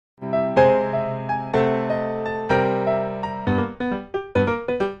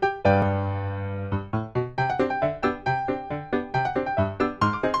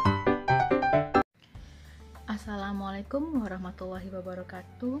warahmatullahi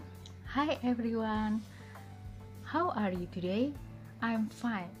wabarakatuh. Hi everyone, how are you today? I'm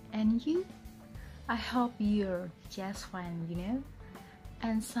fine, and you? I hope you're just fine.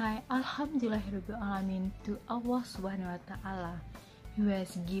 And say Alhamdulillahirabbil alamin to Allah subhanahu wa ta'ala, who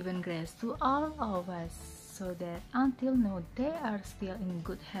has given grace to all of us so that until now they are still in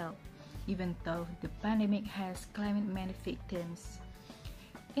good health, even though the pandemic has claimed many victims.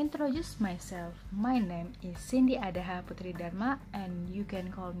 Introduce myself. My name is Cindy Adha Putri Darma, and you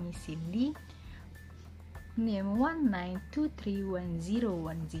can call me Cindy. Name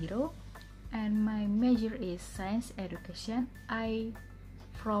 19231010, and my major is Science Education. I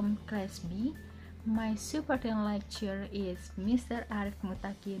from Class B. My superintendent lecturer is Mr. Arif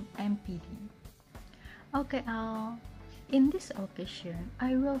Mutakin, MPD. Okay, in this occasion,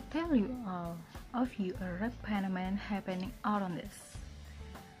 I will tell you all of you a rap phenomenon happening around us.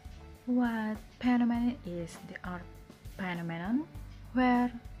 What phenomenon is the art phenomenon?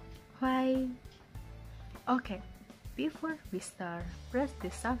 Where? Why? Okay, before we start, press the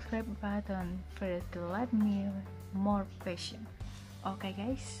subscribe button first to let me more patient. Okay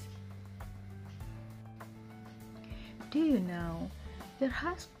guys? Do you know there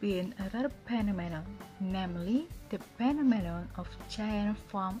has been a rare phenomenon, namely the phenomenon of giant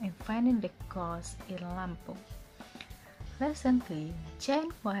foam invading the coast in Lampung. Recently, giant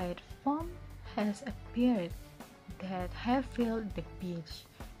white foam has appeared that have filled the beach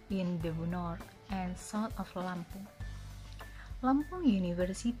in the north and south of Lampung. Lampung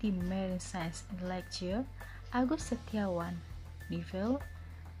University Marine Science lecturer Agus Setiawan revealed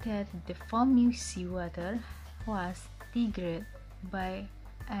that the foamy seawater was triggered by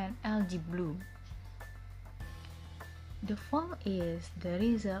an algae bloom. The foam is the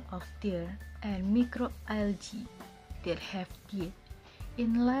result of tear and microalgae that have died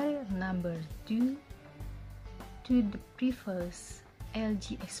in large numbers due to the previous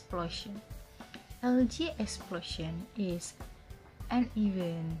algae explosion. Algae explosion is an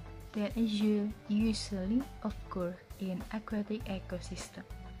event that usually occurs in aquatic ecosystems,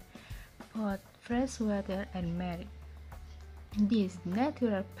 both freshwater and marine. This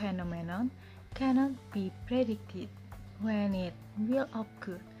natural phenomenon cannot be predicted when it will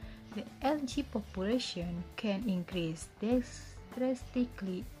occur. The algae population can increase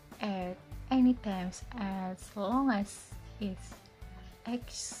drastically at any time as long as it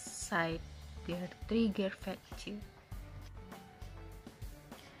exceeds their trigger factor.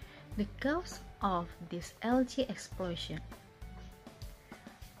 The cause of this algae explosion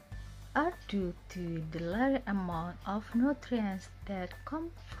are due to the large amount of nutrients that come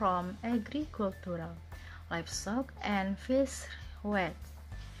from agricultural, livestock, and fish waste.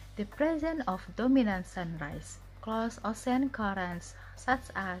 The presence of dominant sunrise, close ocean currents such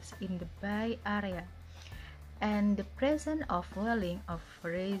as in the Bay Area, and the presence of welling of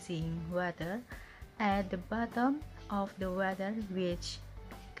rising water at the bottom of the water, which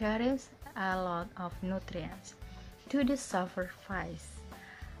carries a lot of nutrients to the surface,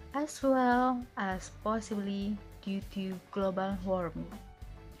 as well as possibly due to global warming.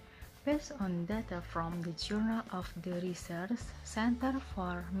 Based on data from the Journal of the Research Center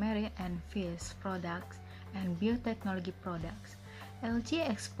for Marine and Fish Products and Biotechnology Products, algae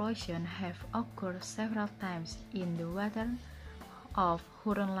explosion have occurred several times in the water of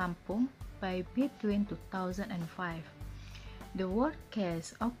Hurun Lampung by between 2005. The worst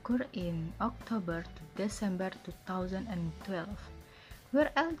case occurred in October to December 2012,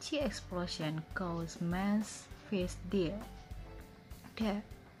 where algae explosion caused mass fish death.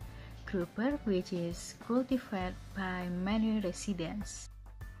 Grouper, which is cultivated by many residents.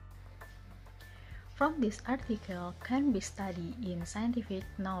 From this article can be studied in scientific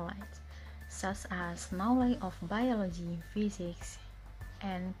knowledge, such as knowledge of biology, physics,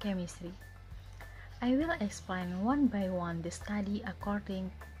 and chemistry. I will explain one by one the study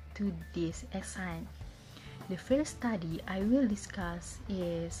according to this assign. The first study I will discuss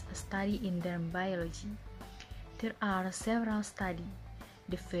is a study in derm biology. There are several studies.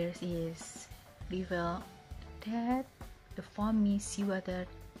 The first is revealed that the foamy seawater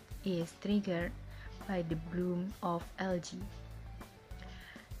is triggered by the bloom of algae.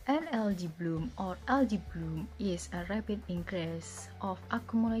 An algae bloom or algae bloom is a rapid increase of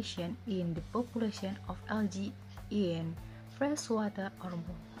accumulation in the population of algae in freshwater or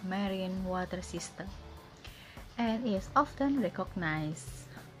marine water system, and is often recognized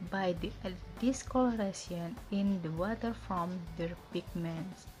by the discoloration in the water from their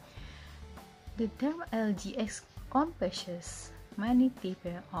pigments. The term algae encompasses many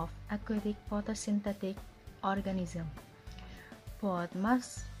types of aquatic photosynthetic organisms, both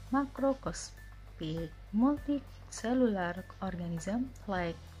macroscopic multicellular organisms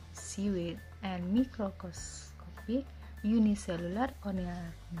like seaweed and microscopic unicellular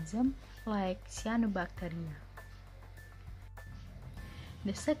organisms like cyanobacteria.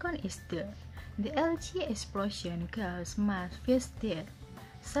 The second is the algae explosion caused mass fish death,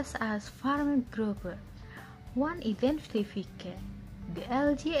 such as farm grouper. One identified the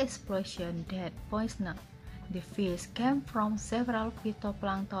algae explosion that poisoned the fish came from several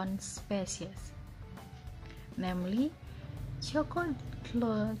phytoplankton species, namely Choclodidium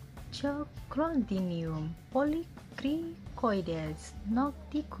polycricoides,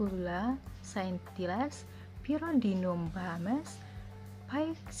 Nocticula scintillas, Pyrodinum bahamas,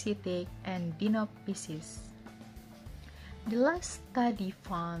 Pyxitic, and Dinophysis. The last study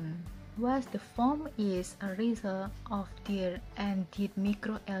found was the form is a result of deer and dead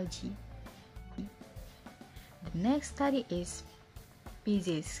microalgae. The next study is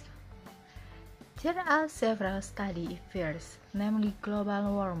species. There are several study efforts, namely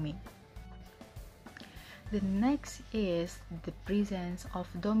global warming. The next is the presence of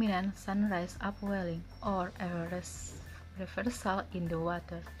dominant sunrise upwelling or a reversal in the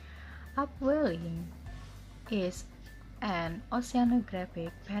water. Upwelling is an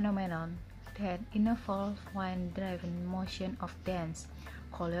oceanographic phenomenon that involves wind-driven motion of dense,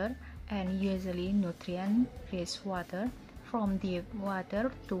 color, and usually nutrient-rich water from deep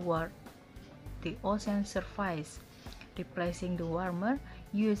water toward the ocean surface, replacing the warmer,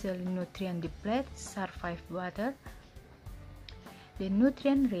 usually nutrient-depleted surface water. The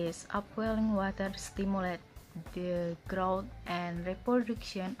nutrient-rich upwelling water stimulates the growth and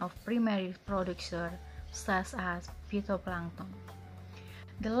reproduction of primary producers such as phytoplankton.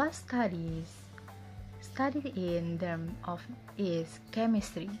 The last study in terms of is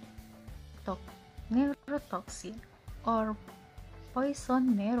chemistry, neurotoxin or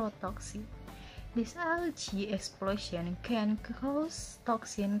poison neurotoxin. This algae explosion can cause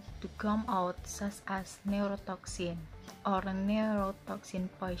toxins to come out such as neurotoxin or neurotoxin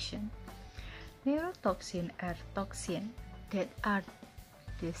poison. Neurotoxins are toxins that are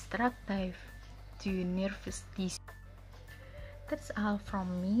destructive to nervous tissue. That's all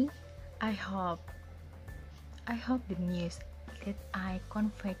from me. I hope the news that I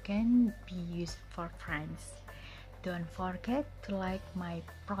convey can be used for friends. Don't forget to like my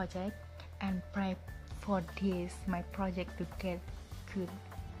project and pray for my project to get good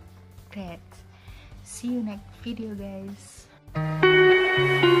grades. See you next video, guys.